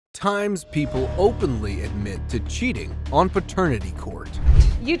Times people openly admit to cheating on paternity court.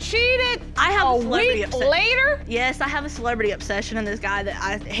 You cheated I have a celebrity week later? Yes, I have a celebrity obsession in this guy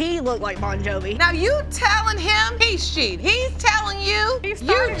that he looked like Bon Jovi. Now you telling him he's cheating. He's telling you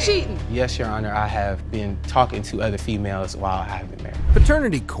you're cheating. Yes, Your Honor, I have been talking to other females while I have been married.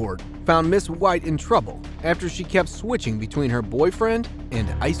 Paternity court found Miss White in trouble after she kept switching between her boyfriend and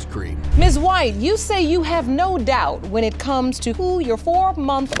ice cream. Ms. White, you say you have no doubt when it comes to who your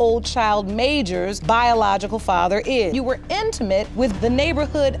 4-month-old child Major's biological father is. You were intimate with the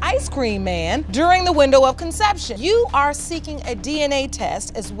neighborhood ice cream man during the window of conception. You are seeking a DNA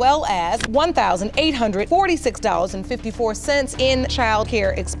test as well as $1,846.54 in child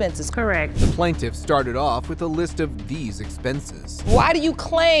care expenses. Correct. The plaintiff started off with a list of these expenses. Why do you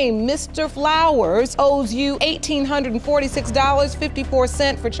claim Mr. Flowers owes you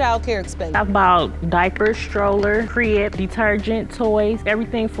 $1,846.54 for child care expenses? I bought diapers, stroller, crib, detergent, toys,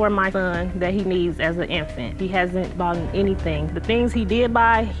 everything for my son that he needs as an infant. He hasn't bought anything. The things he did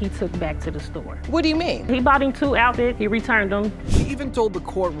buy, he took back to the store. What do you mean? He bought him 2 outfits, he returned them. She even told the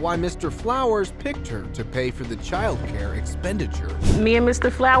court why Mr. Flowers picked her to pay for the child care expenditure. Me and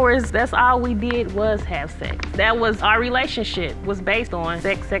Mr. Flowers, that's all we did was have sex. That was our relationship, was based on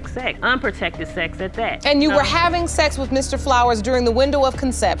sex, unprotected sex at that. And you were having sex with Mr. Flowers during the window of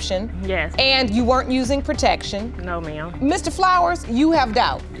conception. Yes. And you weren't using protection. No, ma'am. Mr. Flowers, you have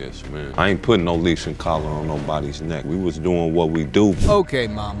doubt. Yes, ma'am. I ain't putting no leash and collar on nobody's neck. We was doing what we do. Okay,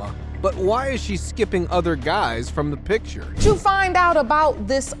 mama, but why is she skipping other guys from the picture? To find out about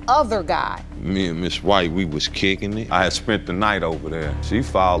this other guy. Me and Miss White, we was kicking it. I had spent the night over there. She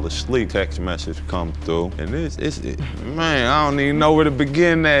filed asleep, text message come through. And man, I don't even know where to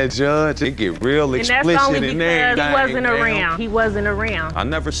begin at, Judge. It get real explicit and that's only and because everything. he wasn't around. He wasn't around. I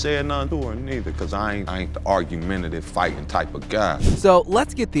never said nothing to her neither, because I ain't the argumentative fighting type of guy. So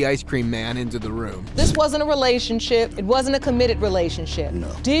let's get the ice cream man into the room. This wasn't a relationship. It wasn't a committed relationship.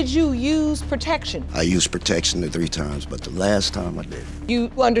 No. Did you use protection? I used protection the 3 times, but the last time I did.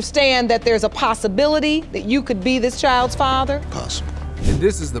 You understand that there's a possibility that you could be this child's father? Possible. And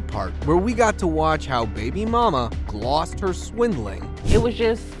this is the part where we got to watch how baby mama glossed her swindling. It was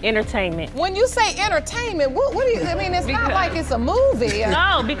just entertainment. When you say entertainment, what do you, I mean, it's not like it's a movie.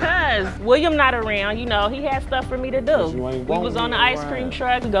 No, because William not around, you know, he had stuff for me to do. We was on the ice cream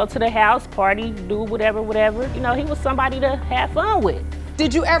truck, go to the house, party, do whatever. You know, he was somebody to have fun with.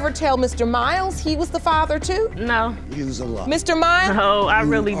 Did you ever tell Mr. Miles he was the father too? No. You was a lie. Mr. Miles? No, I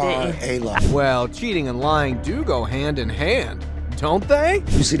really didn't. A lie. Well, cheating and lying do go hand in hand, don't they?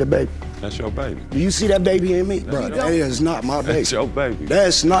 You see the baby? That's your baby. Do you see that baby in me? Bro, that is not my baby. That's your baby.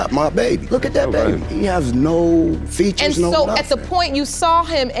 That's not my baby. Look at that baby. He has no features, And no so nothing. at the point you saw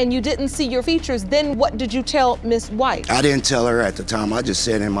him and you didn't see your features, then what did you tell Miss White? I didn't tell her at the time. I just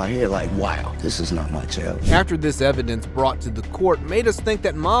said in my head like, wow, this is not my child. After this evidence brought to the court made us think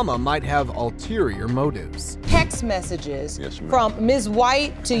that mama might have ulterior motives. Text messages Yes, ma'am. from Ms.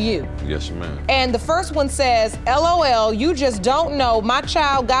 White to you. Yes, ma'am. And the first one says, LOL, you just don't know. My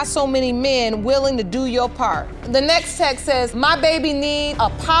child got so many men willing to do your part. The next text says, my baby need a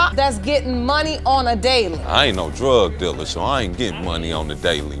pop that's getting money on a daily. I ain't no drug dealer, so I ain't getting money on the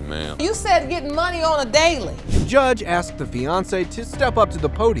daily, man. You said getting money on a daily. The judge asked the fiance to step up to the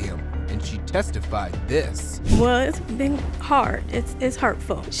podium, and she testified this. Well, it's been hard. It's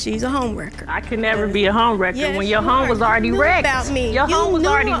hurtful. She's a homewrecker. I could never be a homewrecker Yes, when your you home are. was already You knew wrecked. about me. Your You home was knew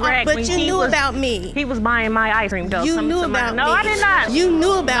already about- wrecked. but when you he knew was, about me. He was buying my ice cream though. You knew about No, me. I did not. You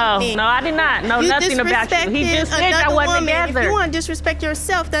knew about No, me. no, I did not know You nothing about you. He disrespected just said I another wasn't woman. together. If you want to disrespect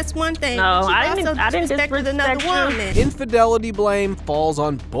yourself, that's one thing. No, But you I also didn't disrespected another disrespect you. woman. Infidelity blame falls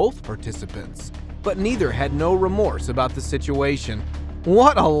on both participants, but neither had no remorse about the situation.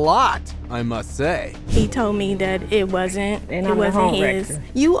 What a lot, I must say. He told me that it wasn't And it I'm a wasn't homewrecker. his.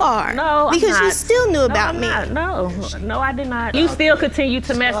 You are. No, I'm because you not. still knew about no, me. I'm not. No, I did not. You still continue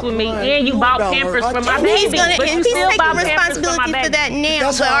to mess with me, and you bought about her. Pampers for my And he's baby. gonna But and you he's still taking bought Pampers for my responsibility baby. for that now.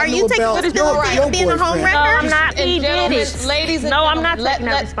 That's But how I are knew you taking about responsibility your for being a home boyfriend. wrecker? No, I'm not. He And did gentlemen, it. ladies and No, I'm gentlemen, not taking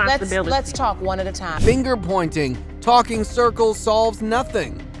that responsibility. Let's talk one at a time. Finger pointing, talking circles solves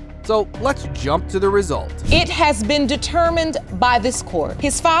nothing. So let's jump to the result. It has been determined by this court.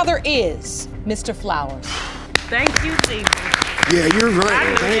 His father is Mr. Flowers. Thank you, Jesus. Yeah, you're I right.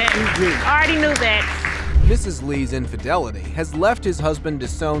 knew Thank that. you, Jesus. I already knew that. Mrs. Lee's infidelity has left his husband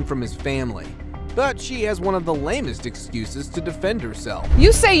disowned from his family, but she has one of the lamest excuses to defend herself.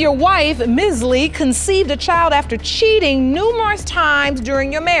 You say your wife, Ms. Lee, conceived a child after cheating numerous times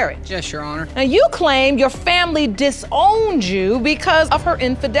during your marriage. Yes, Your Honor. Now, you claim your family disowned you because of her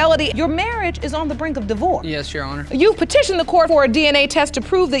infidelity. Your marriage is on the brink of divorce. Yes, Your Honor. You petitioned the court for a DNA test to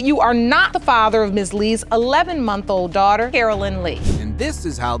prove that you are not the father of Ms. Lee's 11-month-old daughter, Carolyn Lee. And this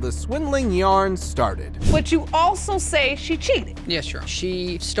is how the swindling yarn started. But you also say she cheated. Yes, Your Honor.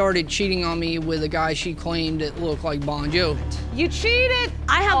 She started cheating on me with a guy she claimed that looked like Bon Jovi. You cheated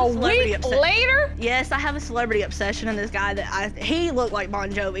I have a celebrity week obsession. later? Yes, I have a celebrity obsession in this guy that he looked like Bon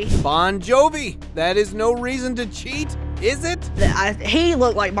Jovi. Bon Jovi? That is no reason to cheat, is it? He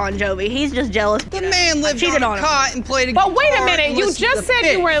looked like Bon Jovi. He's just jealous. The man lived cheated on a on cot and played a guitar. But wait a minute, and you listened just to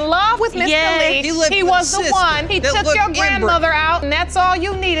said you were in love with Mr. Yes. Lee. He was the one. He took your grandmother out, and that's all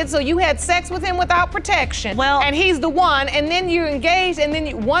you needed, so you had sex with him without protection. Well, and he's the one, and then you engaged, and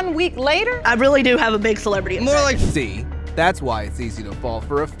then 1 week later? I really do have a big celebrity obsession. More like See, that's why it's easy to fall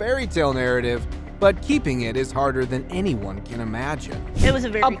for a fairy tale narrative, but keeping it is harder than anyone can imagine. It was a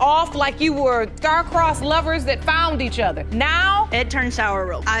very... Off like you were star-crossed lovers that found each other. Now? It turned sour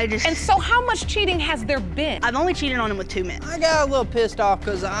real. And so how much cheating has there been? I've only cheated on him with 2 men. I got a little pissed off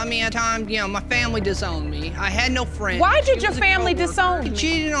because, I mean, at times, you know, my family disowned me. I had no friends. Why did She your was a family coworker. disown She you?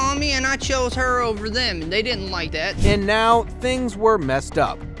 cheated on me and I chose her over them, and they didn't like that. And now things were messed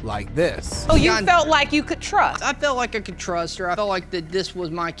up, like this. So you felt like you could trust. I felt like I could trust her. I felt like that this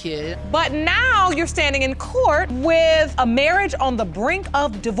was my kid. But now you're standing in court with a marriage on the brink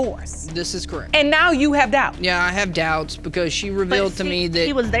of divorce. This is correct. And now you have doubt. Yeah, I have doubts because she But revealed to me that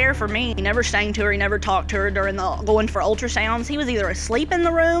he was there for me. He never sang to her. He never talked to her during the going for ultrasounds. He was either asleep in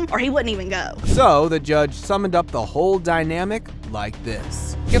the room or he wouldn't even go. So the judge summoned up the whole dynamic like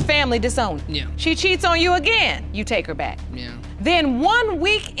this. Your family disowned you. Yeah. She cheats on you again. You take her back. Yeah. Then 1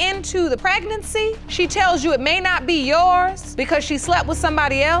 week into the pregnancy, she tells you it may not be yours because she slept with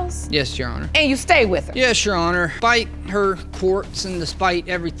somebody else. Yes, Your Honor. And you stay with her. Yes, Your Honor. Despite her quirks and despite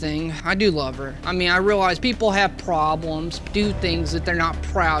everything, I do love her. I mean, I realize people have problems, do things that they're not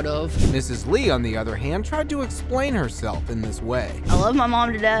proud of. Mrs. Lee, on the other hand, tried to explain herself in this way. I love my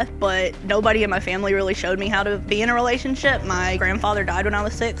mom to death, but nobody in my family really showed me how to be in a relationship. My grandfather died when I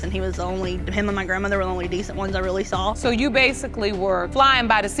was 6, and him and my grandmother were the only decent ones I really saw. So you basically were flying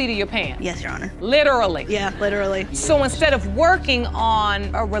by the seat of your pants. Yes, Your Honor. Literally. Yeah, literally. So instead of working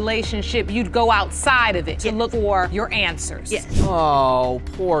on a relationship, you'd go outside of it to look for your answers. Yes. Oh,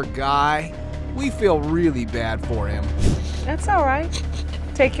 poor guy. We feel really bad for him. That's all right.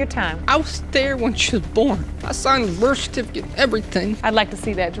 Take your time. I was there when she was born. I signed the birth certificate, everything. I'd like to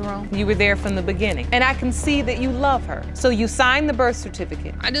see that, Jerome. You were there from the beginning. And I can see that you love her. So you signed the birth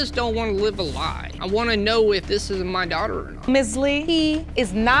certificate. I just don't want to live a lie. I want to know if this is my daughter or not. Ms. Lee, he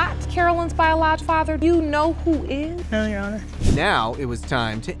is not Carolyn's biological father. You know who is? No, Your Honor. Now it was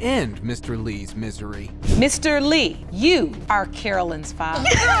time to end Mr. Lee's misery. Mr. Lee, you are Carolyn's father.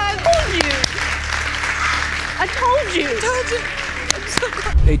 I told you. I told you.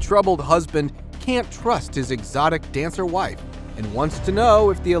 A troubled husband can't trust his exotic dancer wife and wants to know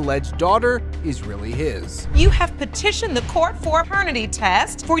if the alleged daughter is really his. You have petitioned the court for a paternity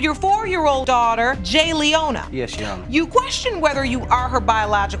test for your 4-year-old daughter, Jay Leona. Yes, Your Honor. You question whether you are her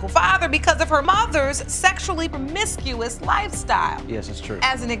biological father because of her mother's sexually promiscuous lifestyle. Yes, it's true.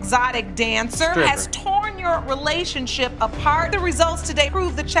 As an exotic dancer, Stripper. has torn your relationship apart. The results today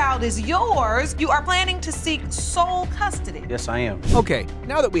prove the child is yours. You are planning to seek sole custody. Yes, I am. Okay,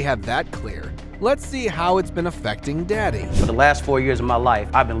 now that we have that clear, let's see how it's been affecting Daddy. For the last 4 years of my life,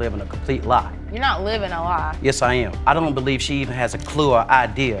 I've been living a complete lie. You're not living a lie. Yes, I am. I don't believe she even has a clue or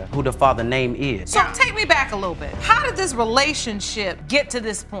idea who the father name is. So take me back a little bit. How did this relationship get to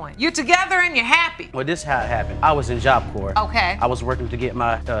this point? You're together and you're happy. Well, this is how it happened. I was in Job Corps. Okay. I was working to get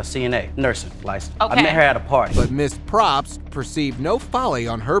my CNA, nursing license. Okay. I met her at a party. But Miss Props perceived no folly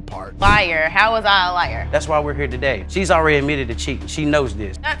on her part. Liar. How was I a liar? That's why we're here today. She's already admitted to cheating. She knows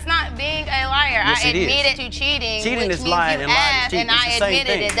this. That's not being a liar. Yes, I it is. admitted to cheating, Cheating which is means lying, you and lying is asked, cheating. and It's I the same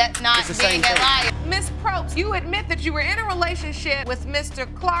admitted thing. it. That's not It's the same being a thing. liar. Miss Probst, you admit that you were in a relationship with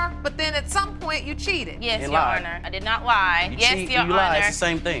Mr. Clark, but then at some point you cheated. Yes, And Your lied. Honor. I did not lie. You Yes, cheat, Your you lie. Honor. It's the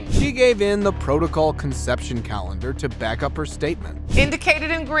same thing. She gave in the protocol conception calendar to back up her statement. Indicated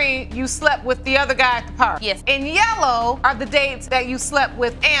in green, you slept with the other guy at the park. Yes. In yellow are the dates that you slept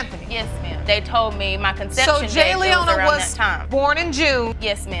with Anthony. Yes, ma'am. They told me my So conception Jay date was Leona around was that time. born in June.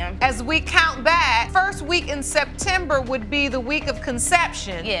 Yes, ma'am. As we count back, first week in September would be the week of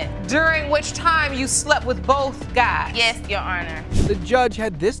conception. Yeah. During which much time you slept with both guys? Yes, Your Honor. The judge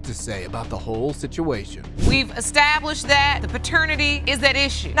had this to say about the whole situation. We've established that the paternity is at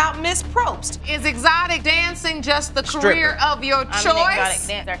issue. Now, Miss Probst, is exotic dancing just the career of your choice? I'm an exotic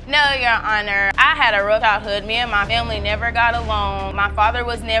dancer. No, Your Honor. I had a rough childhood. Me and my family never got along. My father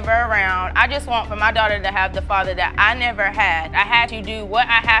was never around. I just want for my daughter to have the father that I never had. I had to do what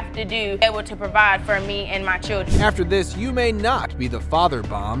I have to do, able to provide for me and my children. After this, you may not be the father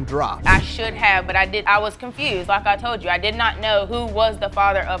bomb dropped. I should have, but I was confused. Like I told you, I did not know who was the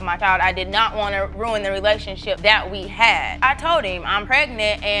father of my child. I did not want to ruin the relationship that we had. I told him, I'm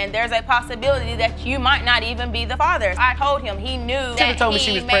pregnant and there's a possibility that you might not even be the father. I told him he knew that told me he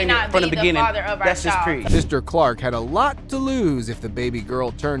she was may pregnant not from be the beginning. father of That's our his child. creed. Mr. Clark had a lot to lose if the baby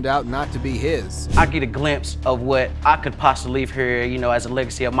girl turned out not to be his. I get a glimpse of what I could possibly leave her, you know, as a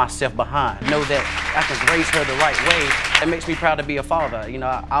legacy of myself behind. Know that I can raise her the right way. It makes me proud to be a father. You know,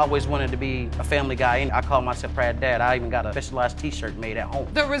 I always wanted to be a family guy, and I call myself proud dad. I even got a specialized t-shirt made at home.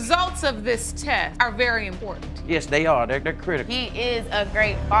 The results of this test are very important. Yes, they are. They're critical. He is a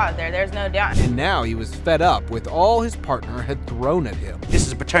great father, there's no doubt. And now he was fed up with all his partner had thrown at him. This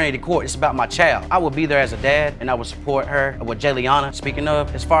is a paternity court. It's about my child. I will be there as a dad, and I will support her. With Jayliana, speaking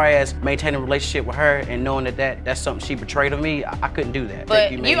of, as far as maintaining a relationship with her and knowing that that's something she betrayed of me, I couldn't do that.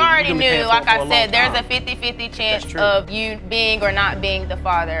 But you already knew, like I said, there's a a 50-50 chance of you being or not being the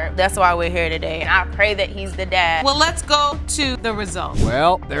father. That's why we're here today, and I pray that he's the dad. Well, let's go to the results.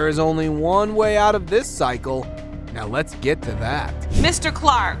 Well, there is only one way out of this cycle. Now let's get to that. Mr.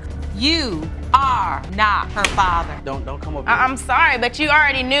 Clark, you are not her father. Don't come over here. I'm sorry, but you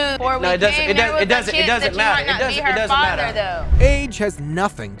already knew before we came there was a chance that you might not be her father, though. Age has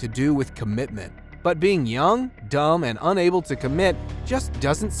nothing to do with commitment, but being young, dumb, and unable to commit just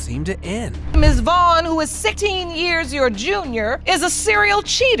doesn't seem to end. Ms. Vaughn, who is 16 years your junior, is a serial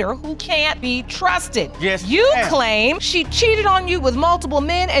cheater who can't be trusted. Yes, you ma'am. claim she cheated on you with multiple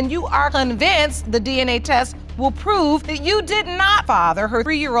men, and you are convinced the DNA test will prove that you did not father her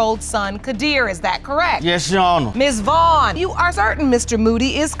 3-year-old son, Kadir. Is that correct? Yes, Your Honor. Ms. Vaughn, you are certain Mr.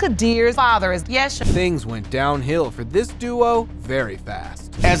 Moody is Kadir's father. Yes, Your Honor. Things went downhill for this duo very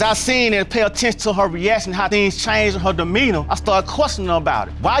fast. As I seen and pay attention to her reaction, how things changed in her demeanor, I started questioning her about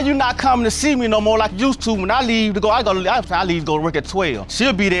it. Why you not coming to see me no more like you used to? When I leave to go, I leave to go to work at 12.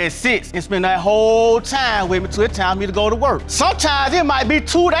 She'll be there at 6 and spend that whole time with me till it's time for me to go to work. Sometimes it might be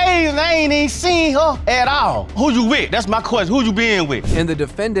 2 days and I ain't even seen her at all. Who you with? That's my question. Who you been with? And the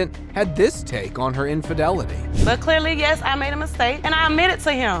defendant had this take on her infidelity. But clearly, yes, I made a mistake, and I admitted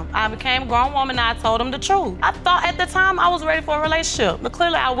to him. I became a grown woman, and I told him the truth. I thought at the time I was ready for a relationship, but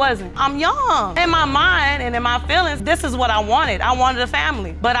clearly I wasn't. I'm young. In my mind and in my feelings, this is what I wanted. I wanted a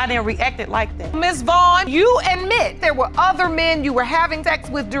family, but I didn't react it like that. Ms. Vaughn, you admit there were other men you were having sex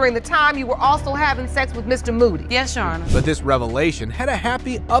with during the time you were also having sex with Mr. Moody. Yes, Your Honor. But this revelation had a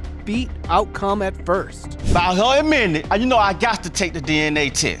happy, upbeat outcome at first. By her admitting it, you know I got to take the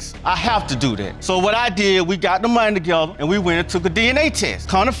DNA test. I have to do that. So what I did, we got the money together and we went and took a DNA test.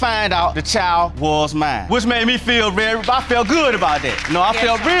 Come to find out the child was mine, which made me feel I felt good about that. No, I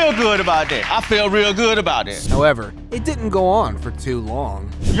felt real good about that. I felt real good about that. However, it didn't go on for too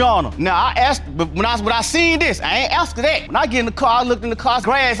long. Your Honor, now I asked, but when I seen this, I ain't asked her that. When I get in the car, I looked in the car,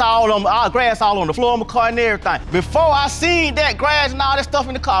 grass all on the floor of my car and everything. Before I seen that grass and all that stuff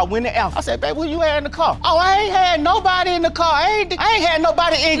in the car, I went and asked. I said, babe, what you had in the car? Oh, I ain't had nobody in the car. I ain't had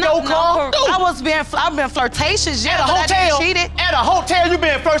nobody in your car. I've been flirtatious, yeah, at a but hotel. I didn't cheat it. At a hotel, you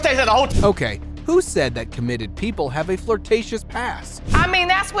been flirtatious at a hotel. Okay, who said that committed people have a flirtatious past? I mean,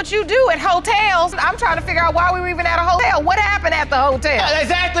 that's what you do at hotels. I'm trying to figure out why we were even at a hotel. What happened at the hotel?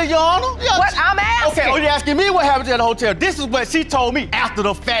 Exactly, Your Honor. What I'm asking. Okay, are you asking me what happened at the hotel? This is what she told me after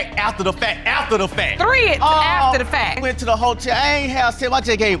the fact, after the fact, after the fact. After the fact. I went to the hotel, I ain't have sex, I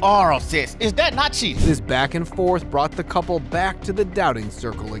just gave oral sex. Is that not cheating? This back and forth brought the couple back to the doubting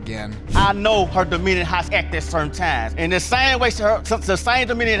circle again. I know her demeanor and how she acted at certain times. And the same way the same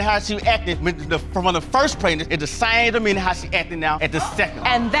demeanor and how she acted from the first pregnancy is the same demeanor how she acted now at the second.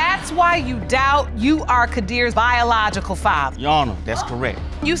 And that's why you doubt you are Kadir's biological father. Your Honor, that's correct.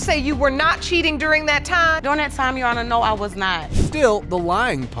 You say you were not cheating during that time? During that time, Your Honor, no, I was not. Still, the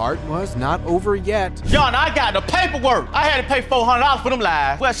lying part was not over yet. Your Honor, I got the paperwork. I had to pay $400 for them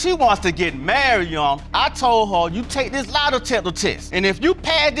lies. Well, she wants to get married, Your Honor. I told her, you take this lie detector test. And if you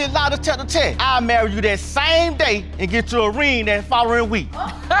pass this lie detector test, I'll marry you that same day and get you a ring that following week.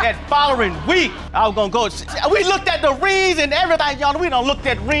 That following week, I was gonna go. We looked at the rings and everything, Your Honor. We done looked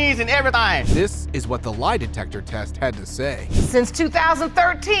at rings and everything. This is what the lie detector test had to say. Since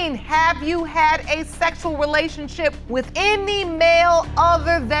 2013, have you had a sexual relationship with any male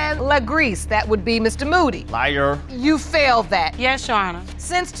other than LaGrease, that would be Mr. Moody. Liar. You failed that. Yes, Your Honor.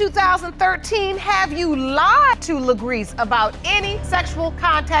 Since 2013, have you lied to LaGrease about any sexual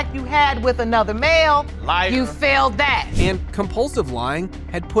contact you had with another male? Liar. You failed that. And compulsive lying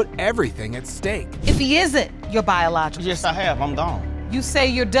had put everything at stake. If he isn't your biological, Yes, I have. I'm gone. you say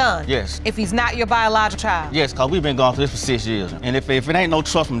you're done. Yes. If he's not your biological child. Yes, because we've been going through this for 6 years. And if it ain't no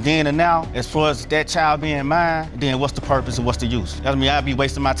trust from then and now, as far as that child being mine, then what's the purpose and what's the use? That means I'd be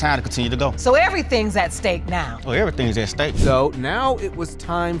wasting my time to continue to go. So everything's at stake now. Oh, everything's at stake. So now it was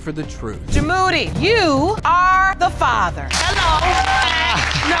time for the truth. Jamoody, you are the father.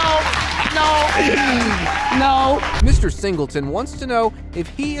 No. Mr. Singleton wants to know if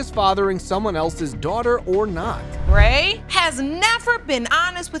he is fathering someone else's daughter or not. Ray has never been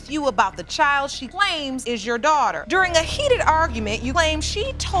honest with you about the child she claims is your daughter. During a heated argument, you claim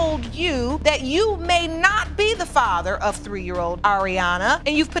she told you that you may not be the father of 3-year-old Ariana,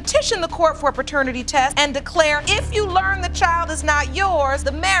 and you've petitioned the court for a paternity test and declare if you learn the child is not yours,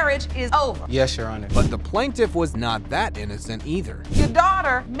 the marriage is over. Yes, Your Honor. But the plaintiff was not that innocent either. Your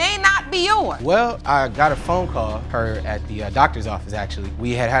daughter may not be yours. Well, I got a phone call, her at the doctor's office actually.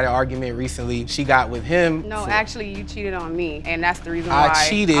 We had an argument recently. She got with him. No, actually you cheated on me, and that's the reason why I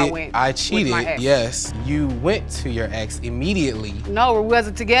cheated, with my ex. yes. You went to your ex immediately. No, we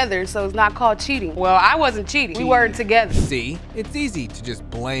wasn't together, so it's not called cheating. Well, I wasn't cheating. We weren't together. See, it's easy to just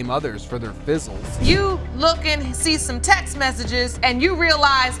blame others for their fizzles. You look and see some text messages and you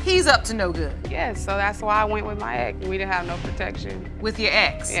realize he's up to no good. Yes, so that's why I went with my ex. We didn't have no protection. With your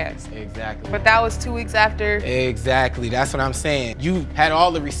ex? Yes. Exactly. But that was 2 weeks after. Exactly, that's what I'm saying. You had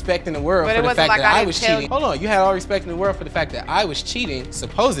all the respect in the world But for it the wasn't fact like that I I didn't was tell cheating. you. Hold on, you had all the respect in the world for the fact that I was cheating,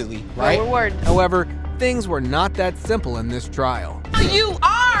 supposedly, right? Well, we were. However, things were not that simple in this trial. You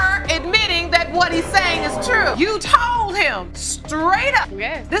are admitting that what he's saying is true. You told him straight up,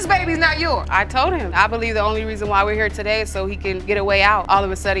 yes, this baby's not yours. I told him. I believe the only reason why we're here today is so he can get a way out. All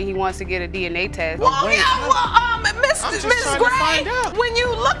of a sudden, he wants to get a DNA test. Well, Mrs. Gray, when you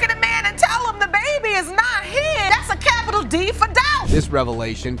look at a man and tell him the baby is not his, that's a capital D for doubt. This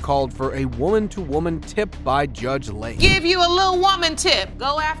revelation called for a woman-to-woman tip by Judge Lake. Give you a little woman tip.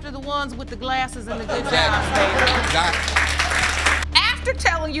 Go after the ones with the glasses and the good jobs. Exactly. After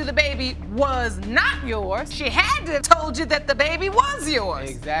telling you the baby was not yours, she had to have told you that the baby was yours.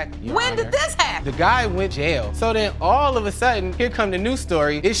 Exactly. Your When Honor. did this happen? The guy went jail. So then all of a sudden, here come the news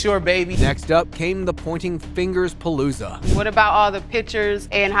story. It's your baby. Next up came the pointing fingers palooza. What about all the pictures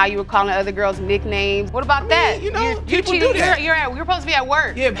and how you were calling other girls nicknames? What about that? You know, you people cheated. do that. You're supposed to be at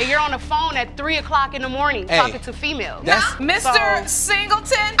work. Yeah. And you're on the phone at 3 o'clock in the morning Hey, talking to females. Now, Mr.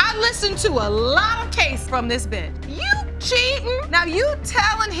 Singleton, I listened to a lot of cases from this bench. You cheating? Now you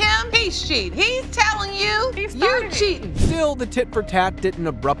telling him he's cheating. He's telling you you cheating. Still, the tit for tat didn't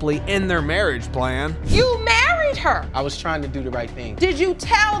abruptly end their marriage plan. You married her. I was trying to do the right thing. Did you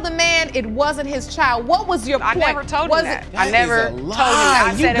tell the man it wasn't his child? What was your point? I never told him that. I That never is a told him lie. that.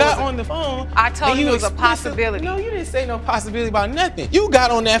 I You said got on the phone. I told and him you it was a explicit- possibility. No, you didn't say no possibility about nothing. You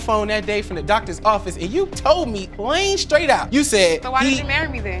got on that phone that day from the doctor's office and you told me plain straight out. You said, So why did you marry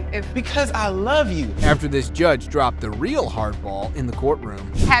me then? Because I love you. After this judge dropped the real hardball in the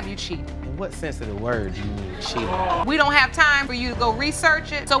courtroom. Have you cheated? In what sense of the word you mean cheating? We don't have time for you to go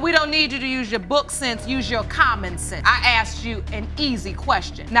research it, so we don't need you to use your book sense, use your common sense. I asked you an easy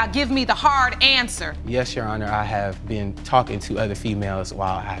question. Now give me the hard answer. Yes, Your Honor, I have been talking to other females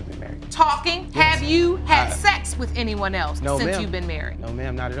while I have been married. Talking? Yes. Have you had sex with anyone else No, since ma'am. you've been married? No,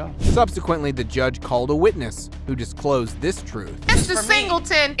 ma'am, not at all. Subsequently, the judge called a witness who disclosed this truth. Mr.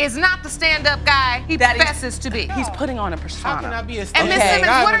 Singleton is not the stand-up guy he professes to be. He's putting on a persona. How can I be a And Ms.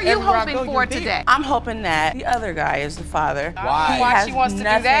 Simmons, what are you hoping for today? I'm hoping that the other guy is the father. Why? He Why has she wants to do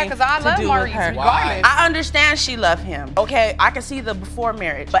nothing that? Because I to love do with Maurice her. regardless. I understand she loved him. Okay, I can see the before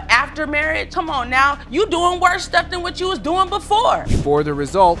marriage. But after marriage, come on now, you doing worse stuff than what you was doing before. Before the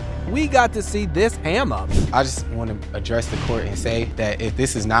result, we got to see this ham up. I just want to address the court and say that if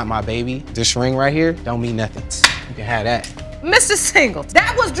this is not my baby, this ring right here don't mean nothing. You can have that. Mr. Singleton,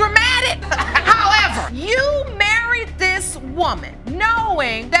 that was dramatic. However, you married this woman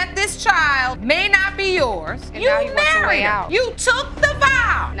knowing that this child may not be yours. And you now you want your way married her. out. You took the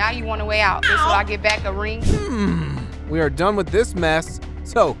vow. Now you want a way out. Just so I get back a ring. We are done with this mess,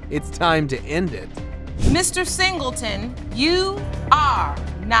 so it's time to end it. Mr. Singleton, you are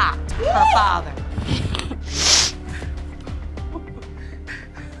not her father.